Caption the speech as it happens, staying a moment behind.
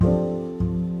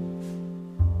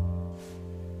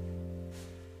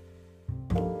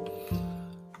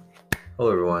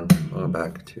Hello, everyone. Welcome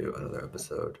back to another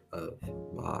episode of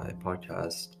my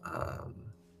podcast.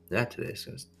 Today's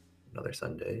just another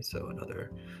Sunday, so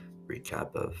another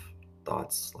recap of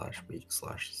thoughts slash week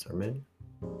slash sermon.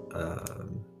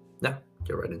 Get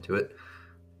right into it.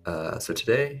 So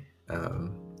today,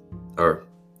 or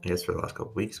I guess for the last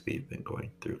couple of weeks, we've been going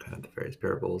through kind of the various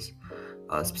parables,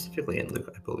 specifically in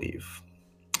Luke, I believe,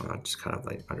 just kind of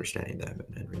like understanding them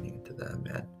and reading into them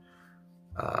and.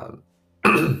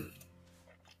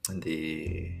 And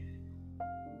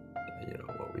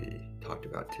what we talked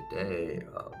about today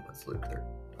was Luke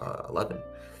 11,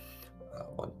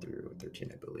 1 through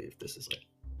 13, I believe. This is like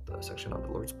the section on the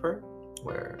Lord's Prayer,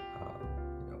 where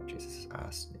Jesus is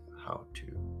asked how to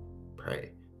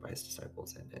pray by his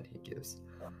disciples, and he gives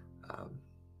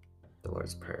the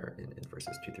Lord's Prayer in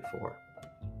verses 2 through 4.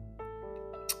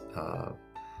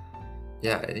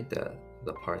 I think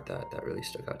the part that really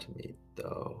stuck out to me,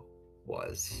 though,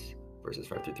 was verses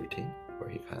 5 through 13, where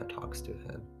he kind of talks to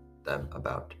them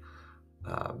about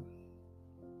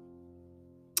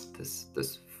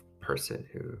this person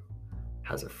who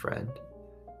has a friend,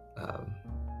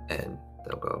 and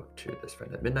they'll go to this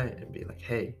friend at midnight and be like,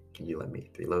 "Hey, can you lend me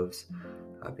 3 loaves?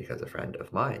 Because a friend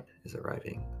of mine is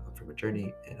arriving from a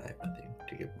journey, and I have nothing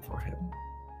to give before him."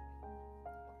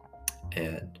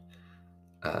 And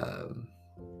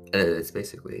it's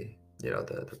basically,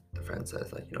 the friend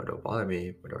says, like, "Don't bother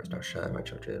me. My door's not shut. My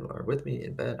children are with me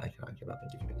in bed. I cannot get up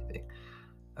and give you anything."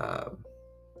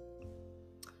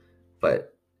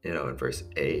 But in verse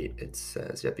 8, it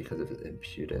says, "Yet because of his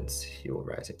impudence, he will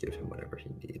rise and give him whatever he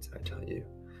needs. And I tell you,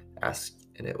 ask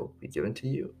and it will be given to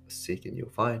you. Seek and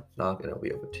you'll find. Knock and it'll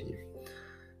be open to you."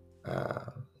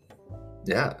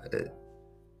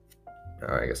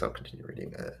 I guess I'll continue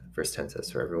reading. Verse 10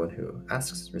 says, "For everyone who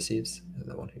asks receives, and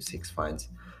the one who seeks finds.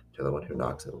 To the one who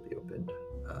knocks it will be opened.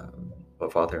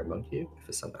 What father among you, if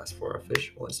his son asks for a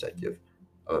fish, will instead give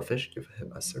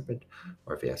him a serpent?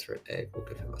 Or if he asks for an egg, will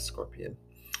give him a scorpion?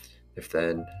 If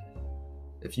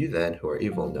you then, who are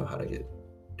evil, know how to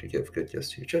give good gifts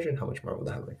to your children, how much more will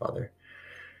the Heavenly Father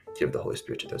give the Holy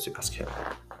Spirit to those who ask him?"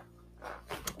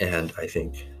 And I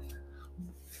think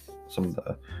some of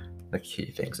the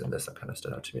key things in this that kind of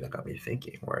stood out to me, that got me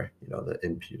thinking, were the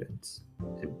impudence,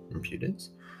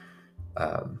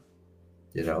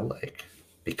 like,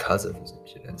 because of his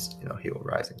impudence, he will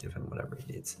rise and give him whatever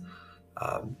he needs.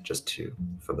 Just to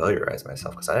familiarize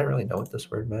myself, because I didn't really know what this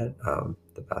word meant.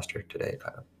 The pastor today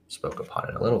kind of spoke upon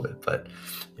it a little bit, but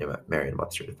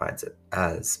Merriam-Webster defines it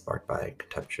as marked by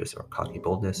contemptuous or cocky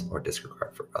boldness or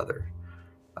disregard for other,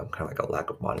 kind of like a lack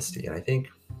of modesty. And I think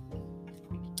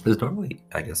it's normally,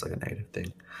 I guess, like a negative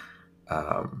thing.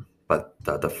 But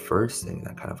the first thing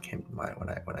that kind of came to mind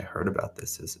when I heard about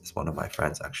this is one of my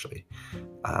friends, actually.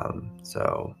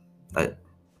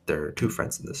 There are 2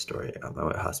 friends in this story. I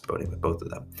went houseboating with both of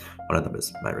them. One of them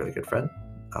is my really good friend,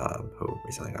 who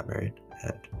recently got married,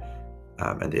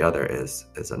 and the other is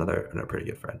another pretty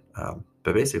good friend.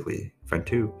 But basically, friend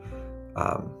 2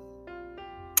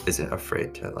 isn't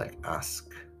afraid to, like, ask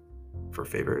for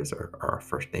favors or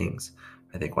for things.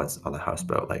 I think once on the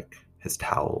houseboat, like, his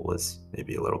towel was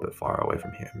maybe a little bit far away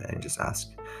from him, and he just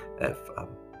asked if I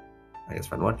guess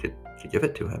friend 1 could give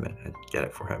it to him and get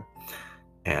it for him.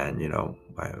 And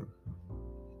my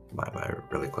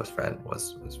really close friend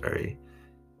was very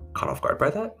caught off guard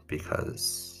by that,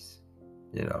 because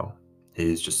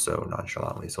he's just so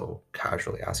nonchalantly, so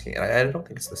casually asking. And I don't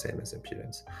think it's the same as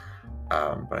impudence,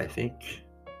 but I think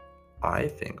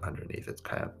underneath it's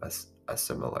kind of a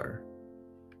similar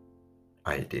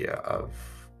idea of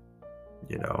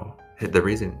the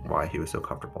reason why he was so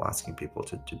comfortable asking people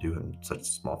to do him such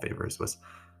small favors was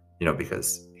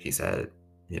because he said,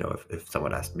 if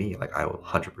someone asked me, like, I will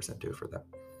 100% do it for them.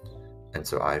 And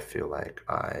so I feel like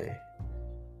I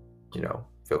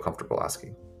feel comfortable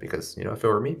asking, because if it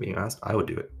were me being asked, I would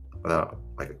do it without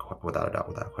a doubt,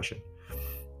 without a question.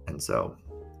 And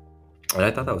I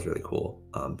thought that was really cool.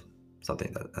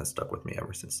 Something that has stuck with me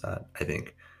ever since that. I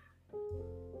think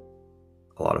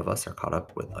a lot of us are caught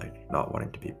up with, like, not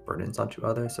wanting to be burdens onto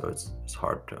others, so it's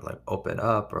hard to, like, open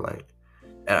up, or like,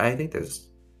 and I think there's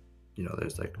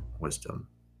like wisdom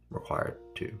required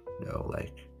to know,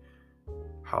 like,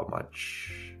 how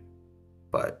much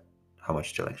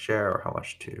to, like, share, or how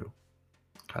much to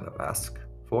kind of ask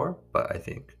for. But I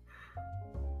think,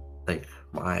 like,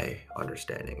 my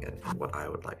understanding and what I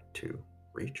would like to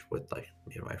reach with, like,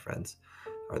 me and my friends,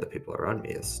 or the people around me,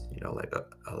 is like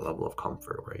a level of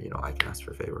comfort where I can ask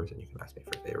for favors and you can ask me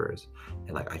for favors,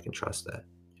 and, like, I can trust that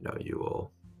you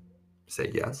will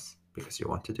say yes because you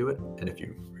want to do it, and if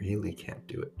you really can't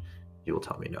do it, you will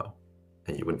tell me no.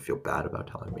 and you wouldn't feel bad about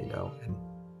telling me no, and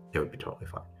it would be totally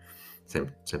fine.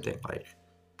 Same thing, like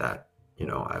that,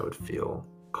 I would feel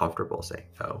comfortable saying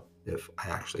no if I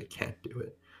actually can't do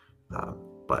it.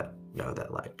 But know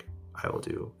that like I will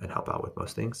do and help out with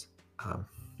most things. Um,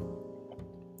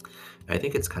 I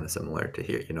think it's kind of similar to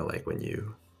here, like when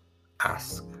you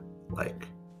ask, like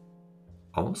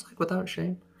almost like without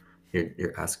shame,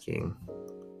 you're asking,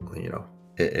 you know,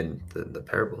 in the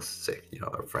parable's sake,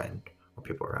 a friend or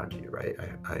people around you, right?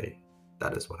 I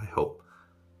that is what I hope,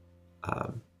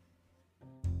 um,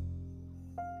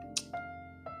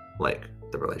 like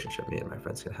the relationship me and my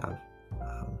friends can have,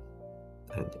 um,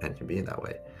 and can be in that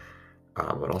way.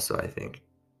 But also, I think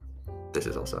this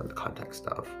is also in the context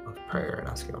of prayer and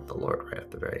asking of the Lord right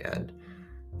at the very end.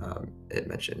 It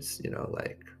mentions,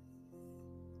 like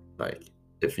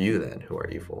if you then who are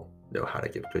evil know how to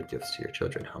give good gifts to your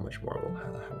children, how much more will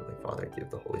the Heavenly Father give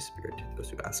the Holy Spirit to those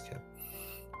who ask Him?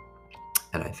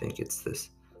 And I think it's this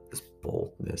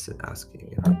boldness in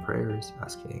asking in our prayers,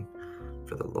 asking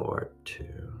for the Lord to,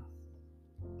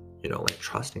 like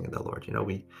trusting in the Lord.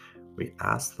 We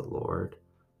ask the Lord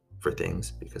for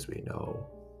things because we know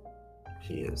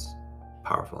He is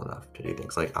powerful enough to do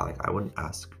things. Like I wouldn't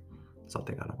ask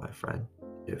something out of my friend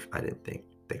if I didn't think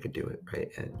they could do it, right?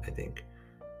 And I think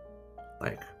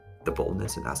like the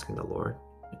boldness in asking the Lord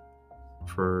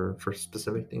for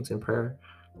specific things in prayer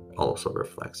also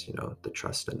reflects, the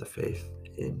trust and the faith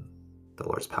in the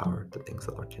Lord's power, the things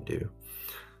the Lord can do,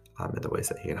 and the ways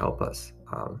that He can help us.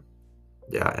 And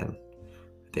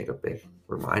I think a big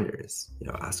reminder is,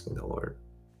 asking the Lord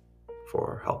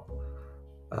for help.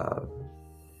 I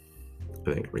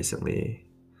think recently,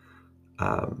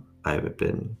 I haven't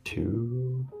been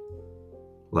too,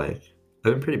 like,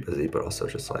 I've been pretty busy, but also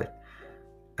just like,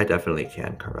 I definitely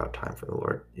can carve out time for the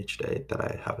Lord each day that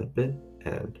I haven't been.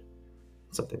 And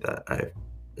something that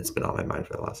it's been on my mind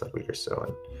for the last week or so,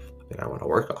 and something I want to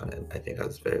work on. And I think I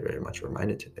was very, very much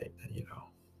reminded today that,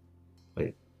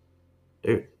 like,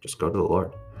 dude, just go to the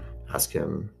Lord, ask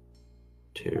Him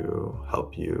to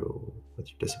help you with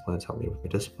your disciplines, help me with my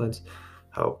disciplines,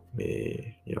 help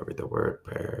me, read the Word,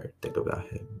 prayer, think about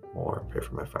Him more, pray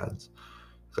for my friends,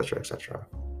 etc., etc.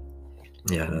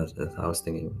 Yeah, and as I was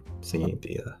singing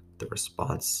the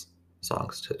response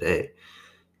songs today,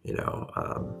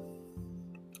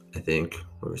 I think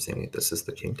we were singing "This Is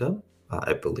the Kingdom."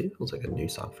 I believe it was like a new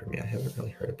song for me. I haven't really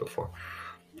heard it before,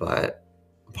 but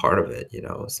part of it,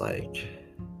 was like,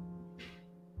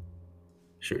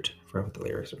 shoot, I forgot what the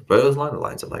lyrics were, but it was along the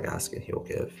lines of like asking, He will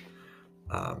give.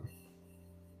 Um,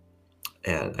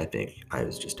 and I think I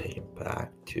was just taken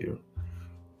back to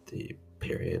the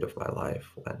period of my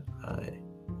life when I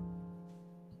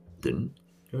didn't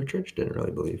go to church, didn't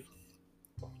really believe,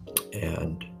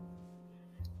 and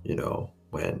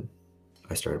when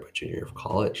I started my junior year of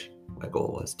college, my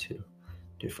goal was to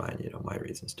find, my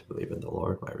reasons to believe in the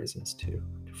Lord, my reasons to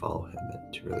follow Him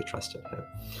and to really trust in Him.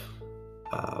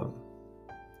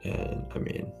 And I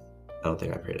mean, I don't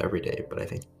think I prayed every day, but I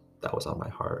think that was on my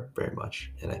heart very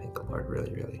much. And I think the Lord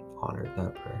really, really honored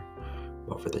that prayer.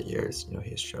 Over the years, He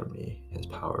has shown me His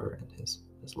power and His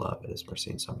love and His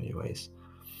mercy in so many ways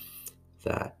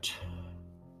that,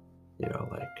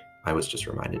 like I was just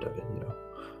reminded of it,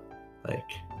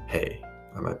 like, hey,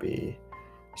 I might be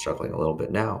struggling a little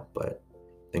bit now, but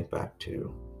think back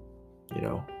to,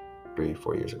 3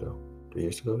 years ago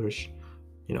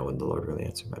when the Lord really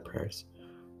answered my prayers,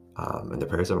 and the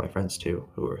prayers of my friends too,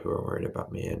 who are worried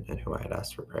about me and who I had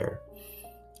asked for prayer.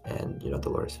 And the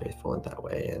Lord is faithful in that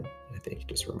way, and I think it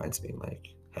just reminds me, like,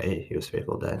 hey, He was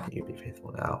faithful then, He can be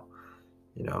faithful now.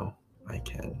 I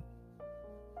can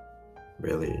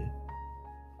really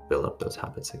build up those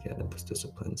habits again and those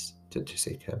disciplines to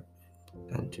seek Him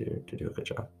and to do a good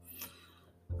job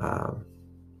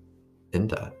in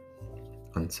that.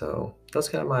 And so that's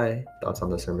kind of my thoughts on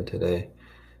the sermon today.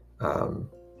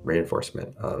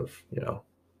 Reinforcement of,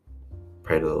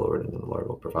 pray to the Lord and the Lord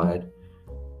will provide.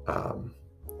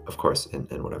 Of course,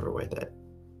 in whatever way that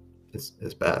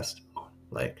is best,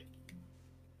 like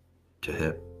to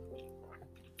Him,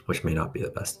 which may not be the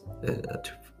best,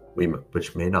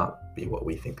 which may not be what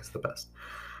we think is the best.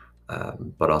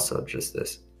 But also just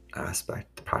this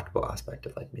aspect, the practical aspect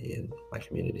of like me and my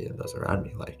community and those around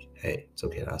me, like, hey, it's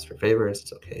okay to ask for favors.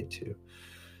 It's okay to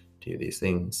do these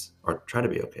things, or try to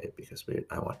be okay, because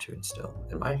I want to instill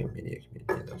in my community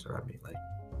and those around me, like,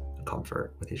 a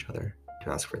comfort with each other to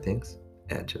ask for things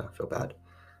and to not feel bad,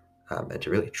 and to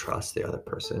really trust the other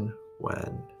person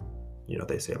when,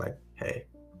 they say like, hey,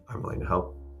 I'm willing to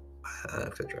help,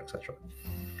 etc., etc.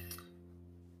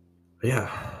 But yeah,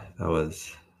 that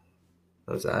was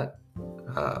that.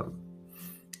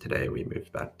 today we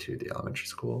moved back to the elementary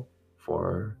school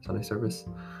for Sunday service.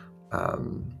 I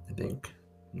think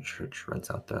the church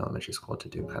rents out the elementary school to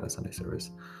do kind of Sunday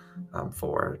service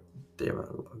for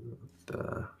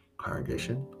the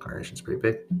congregation. The congregation's pretty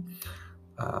big.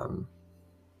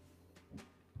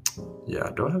 Yeah,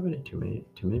 I don't have too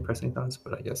many pressing thoughts,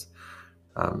 but I guess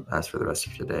as for the rest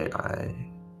of today, I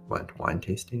went wine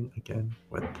tasting again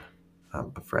with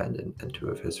a friend and two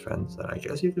of his friends that I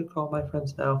guess you could call my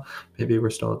friends now. Maybe we're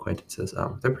still acquaintances.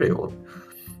 They're pretty old.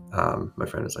 My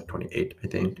friend is like 28, I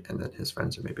think, and then his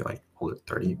friends are maybe like older,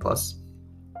 30 plus.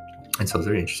 And so it's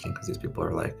very interesting because these people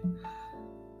are like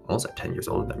almost like 10 years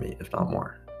older than me, if not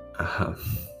more.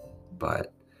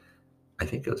 But I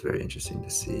think it was very interesting to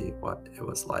see what it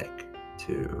was like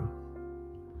to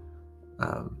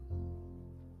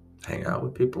hang out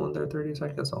with people in their 30s. I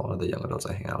guess all of the young adults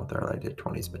I hang out with are like their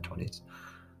 20s, mid 20s.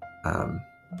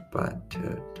 But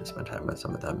to spend time with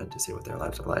some of them and to see what their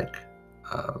lives are like.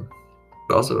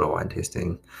 But also to wine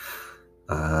tasting.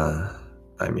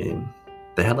 I mean,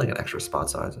 they had like an extra spot,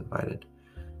 so I was invited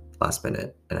last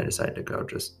minute, and I decided to go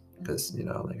just because, you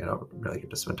know, like I don't really get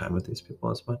to spend time with these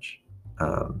people as much,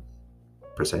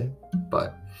 per se.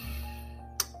 But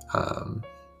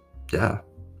yeah,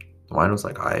 the wine was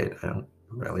like, I don't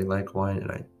really like wine,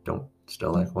 and I don't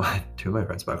still like wine. Two of my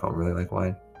friends back home really like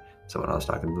wine, so when I was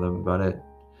talking to them about it,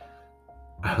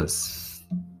 I was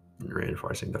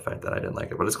reinforcing the fact that I didn't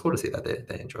like it. But it's cool to see that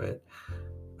they enjoy it.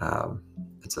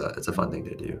 It's a fun thing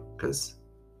to do because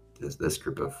this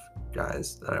group of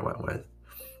guys that I went with,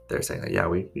 they're saying that, yeah,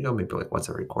 we go maybe like once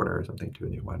every quarter or something to a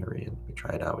new winery and we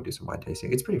try it out. We do some wine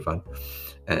tasting. It's pretty fun.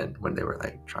 And when they were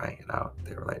like trying it out,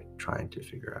 they were like trying to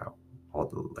figure out all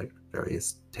the like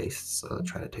various tastes. So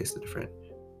trying to taste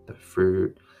the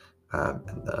fruit,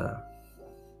 and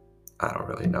I don't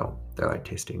really know. They're like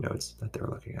tasting notes that they were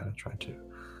looking at and trying to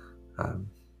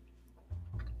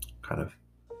kind of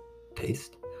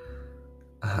taste.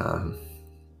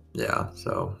 Yeah,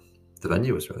 so the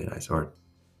venue was really nice, or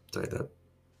sorry, the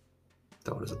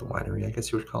what is it, the winery, I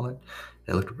guess you would call it.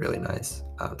 It looked really nice.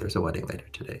 There's a wedding later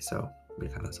today, so we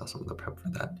kind of saw some of the prep for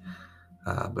that.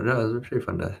 But no, it was pretty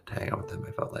fun to hang out with them.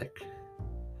 I felt like,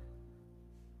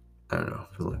 I don't know,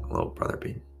 I feel like a little brother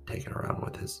being taken around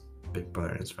with his big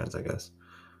brother and his friends, I guess.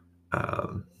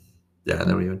 Yeah, and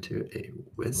then we went to a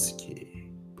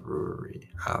whiskey brewery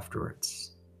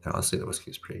afterwards. And honestly, the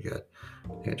whiskey was pretty good.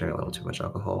 I think I drank a little too much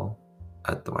alcohol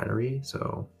at the winery,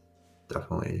 so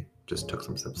definitely just took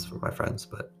some sips from my friends.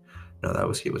 But no, that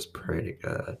whiskey was pretty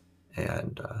good.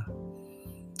 And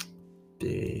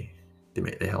they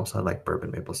also had like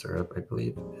bourbon maple syrup, I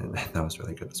believe, and that was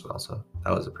really good as well. So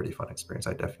that was a pretty fun experience.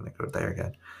 I definitely go there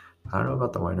again. I don't know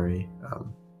about the winery.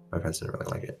 My friends didn't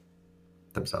really like it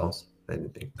themselves. They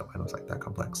didn't think the wine was like that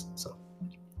complex, so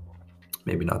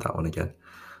maybe not that one again.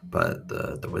 But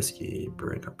the whiskey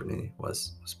brewing company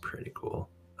was pretty cool.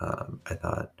 I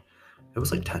thought it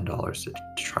was like $10 to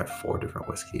try 4 different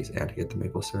whiskeys and to get the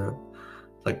maple syrup.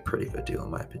 Like pretty good deal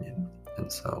in my opinion. And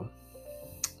so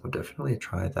we'll definitely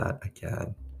try that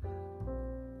again.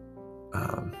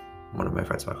 One of my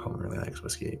friends back home really likes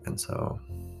whiskey, and so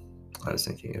I was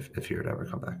thinking if he would ever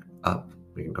come back up,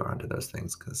 we can go around to those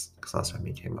things because last time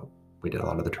he came up, we did a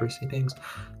lot of the touristy things.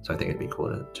 So I think it'd be cool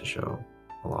to show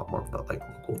a lot more of the like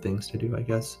local things to do, I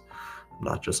guess,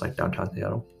 not just like downtown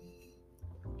Seattle.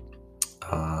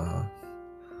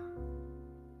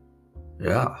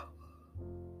 Yeah,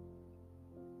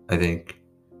 I think,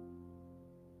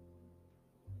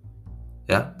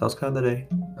 yeah, that was kind of the day.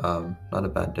 Not a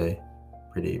bad day,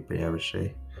 pretty average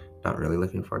day. Not really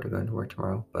looking forward to going to work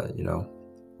tomorrow, but you know,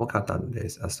 we'll count down the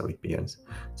days as the week begins.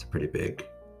 It's a pretty big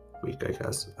week, I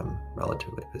guess. I'm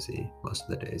relatively busy most of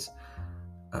the days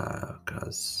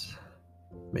because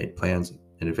made plans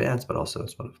in advance, but also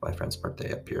it's one of my friend's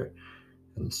birthday up here,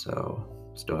 and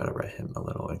so still gotta write him a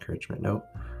little encouragement note.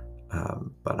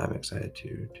 But I'm excited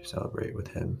to celebrate with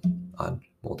him on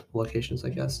multiple occasions, I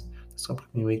guess, this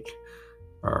upcoming week.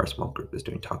 Our small group is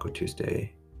doing Taco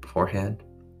Tuesday beforehand,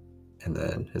 and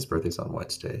then his birthday's on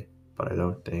Wednesday, but I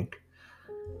don't think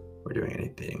we're doing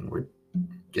anything. We're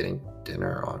getting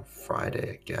dinner on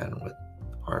Friday again with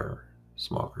our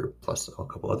small group plus a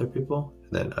couple other people,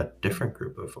 and then a different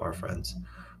group of our friends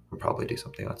will probably do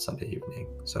something on Sunday evening.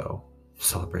 So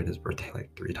celebrate his birthday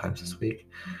like 3 times this week.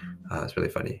 It's really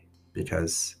funny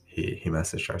because he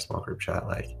messaged our small group chat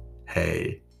like,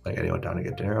 hey, like anyone down to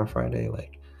get dinner on Friday?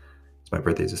 Like, it's my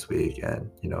birthday this week, and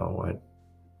you know, I'd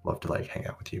love to like hang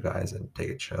out with you guys and take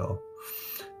it chill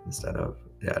instead of,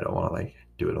 yeah, I don't want to like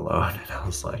do it alone. And I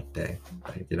was like, dang,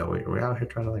 like, you know, we're out here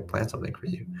trying to like plan something for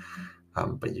you,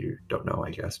 but you don't know,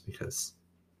 I guess, because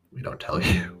we don't tell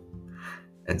you.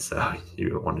 And so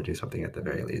you want to do something at the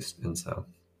very least. And so,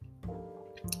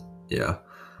 yeah,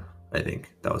 I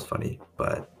think that was funny.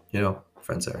 But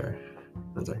friends are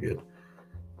good.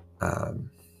 Um,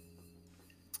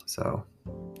 so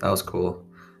that was cool.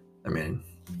 I mean,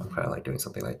 I'm kind of like doing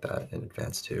something like that in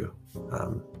advance too,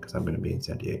 because I'm going to be in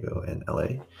San Diego and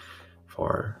LA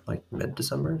for like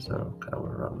mid-December, so kind of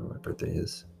around when my birthday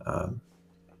is.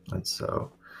 And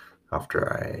so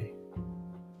after I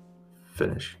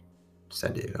finish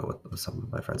San Diego with some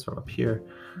of my friends from up here,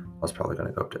 I was probably going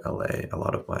to go up to LA. A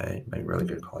lot of my really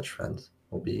good college friends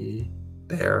will be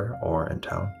there or in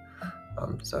town.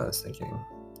 So I was thinking,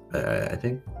 I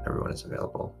think everyone is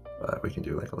available, but we can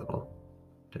do like a little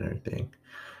dinner thing.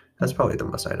 That's probably the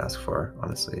most I'd ask for,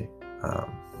 honestly.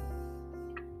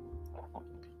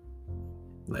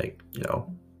 Like,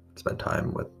 spend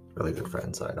time with really good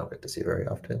friends that I don't get to see very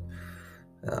often.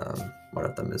 One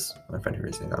of them is my friend who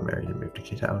recently got married and moved to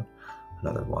K-Town.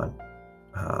 Another one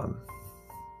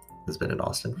has been in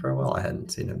Austin for a while. I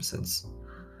hadn't seen him since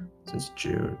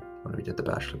June when we did the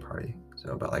bachelor party.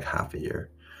 So about like half a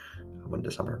year when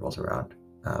December rolls around.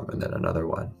 And then another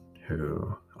one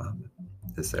who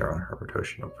is there on her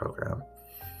rotational program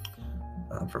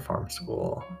for farm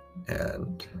school.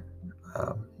 And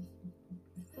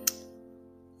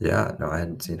I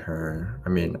hadn't seen her. I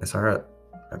mean, I saw her at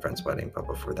my friend's wedding, but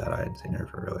before that, I hadn't seen her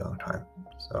for a really long time.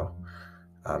 So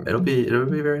it'll be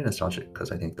very nostalgic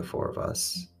because I think the four of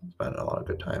us spent a lot of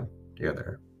good time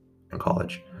together in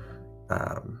college.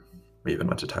 We even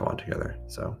went to Taiwan together,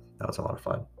 so that was a lot of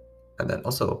fun. And then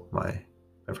also my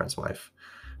friend's wife,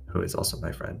 who is also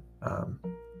my friend,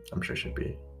 I'm sure she'd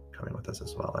be coming with us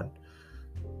as well.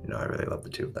 And I really love the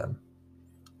two of them,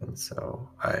 and so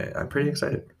I'm pretty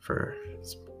excited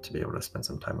to be able to spend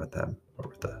some time with them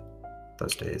over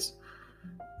those days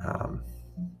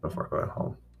before going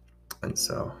home. And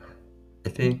so I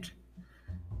think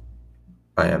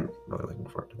I am really looking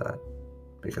forward to that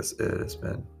because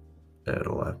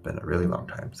it'll have been a really long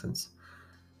time since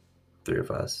three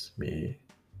of us, me,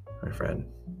 my friend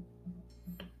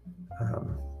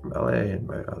from LA, and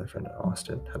my other friend in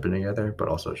Austin, have been together, but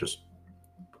also just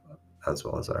as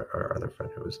well as our other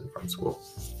friend who was in farm school.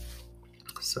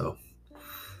 So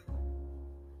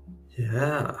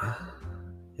yeah.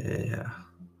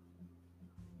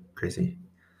 Crazy.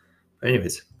 But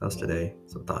anyways, that was today.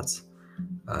 Some thoughts.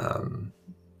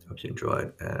 Hope you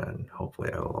enjoyed, and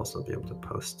hopefully I will also be able to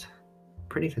post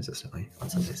pretty consistently on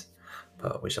Sundays,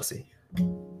 but we shall see.